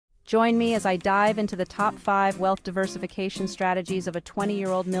Join me as I dive into the top 5 wealth diversification strategies of a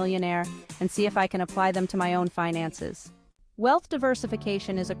 20-year-old millionaire and see if I can apply them to my own finances. Wealth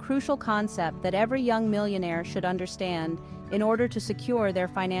diversification is a crucial concept that every young millionaire should understand in order to secure their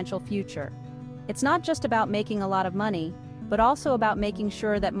financial future. It's not just about making a lot of money, but also about making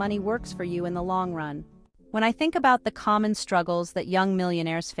sure that money works for you in the long run. When I think about the common struggles that young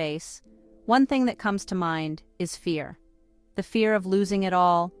millionaires face, one thing that comes to mind is fear. The fear of losing it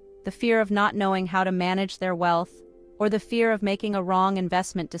all, the fear of not knowing how to manage their wealth, or the fear of making a wrong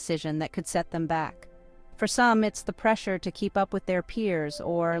investment decision that could set them back. For some, it's the pressure to keep up with their peers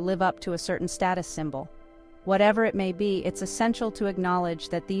or live up to a certain status symbol. Whatever it may be, it's essential to acknowledge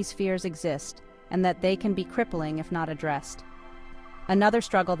that these fears exist and that they can be crippling if not addressed. Another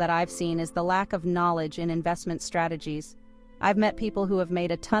struggle that I've seen is the lack of knowledge in investment strategies. I've met people who have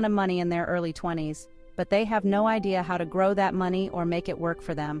made a ton of money in their early 20s, but they have no idea how to grow that money or make it work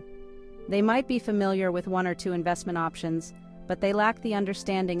for them. They might be familiar with one or two investment options, but they lack the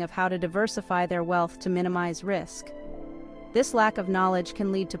understanding of how to diversify their wealth to minimize risk. This lack of knowledge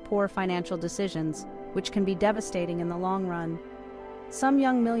can lead to poor financial decisions, which can be devastating in the long run. Some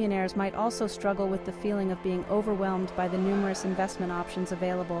young millionaires might also struggle with the feeling of being overwhelmed by the numerous investment options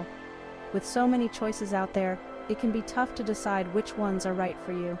available. With so many choices out there, it can be tough to decide which ones are right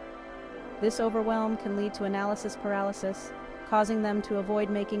for you. This overwhelm can lead to analysis paralysis, causing them to avoid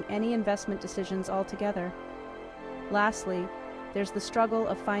making any investment decisions altogether. Lastly, there's the struggle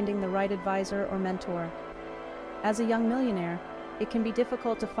of finding the right advisor or mentor. As a young millionaire, it can be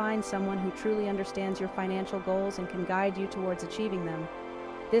difficult to find someone who truly understands your financial goals and can guide you towards achieving them.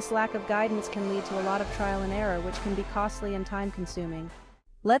 This lack of guidance can lead to a lot of trial and error, which can be costly and time-consuming.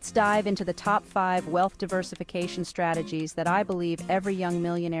 Let's dive into the top 5 wealth diversification strategies that I believe every young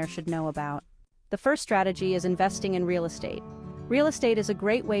millionaire should know about. The first strategy is investing in real estate. Real estate is a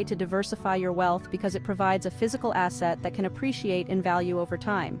great way to diversify your wealth because it provides a physical asset that can appreciate in value over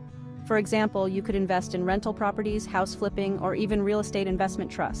time. For example, you could invest in rental properties, house flipping, or even real estate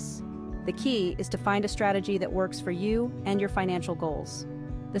investment trusts. The key is to find a strategy that works for you and your financial goals.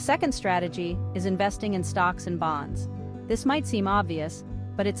 The second strategy is investing in stocks and bonds. This might seem obvious,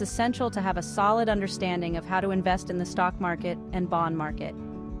 but it's essential to have a solid understanding of how to invest in the stock market and bond market.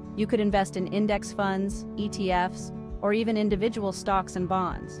 You could invest in index funds, ETFs, or even individual stocks and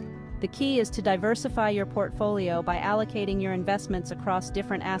bonds. The key is to diversify your portfolio by allocating your investments across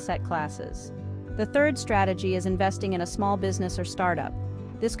different asset classes. The third strategy is investing in a small business or startup.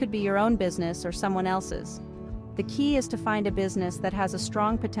 This could be your own business or someone else's. The key is to find a business that has a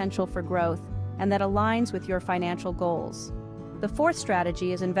strong potential for growth and that aligns with your financial goals. The fourth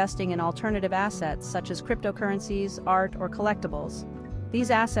strategy is investing in alternative assets such as cryptocurrencies, art, or collectibles.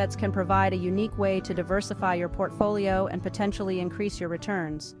 These assets can provide a unique way to diversify your portfolio and potentially increase your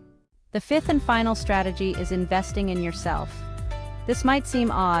returns. The fifth and final strategy is investing in yourself. This might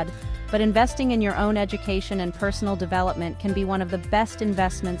seem odd, but investing in your own education and personal development can be one of the best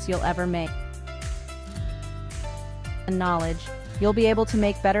investments you'll ever make. And knowledge, you'll be able to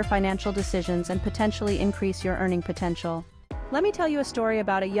make better financial decisions and potentially increase your earning potential. Let me tell you a story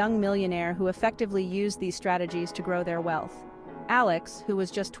about a young millionaire who effectively used these strategies to grow their wealth. Alex, who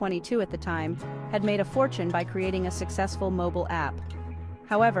was just 22 at the time, had made a fortune by creating a successful mobile app.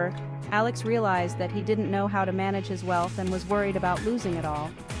 However, Alex realized that he didn't know how to manage his wealth and was worried about losing it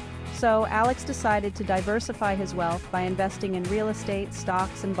all. So Alex decided to diversify his wealth by investing in real estate,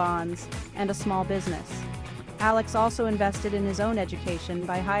 stocks and bonds, and a small business. Alex also invested in his own education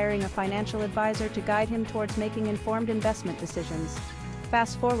by hiring a financial advisor to guide him towards making informed investment decisions.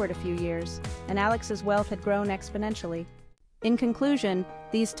 Fast forward a few years, and Alex's wealth had grown exponentially. In conclusion,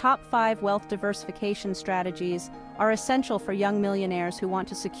 these top 5 wealth diversification strategies are essential for young millionaires who want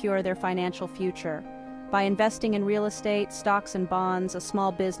to secure their financial future. By investing in real estate, stocks and bonds, a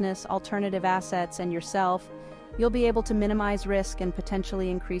small business, alternative assets, and yourself, you'll be able to minimize risk and potentially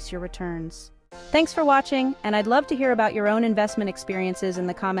increase your returns. Thanks for watching, and I'd love to hear about your own investment experiences in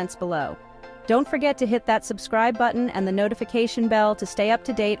the comments below. Don't forget to hit that subscribe button and the notification bell to stay up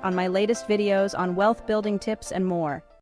to date on my latest videos on wealth building tips and more.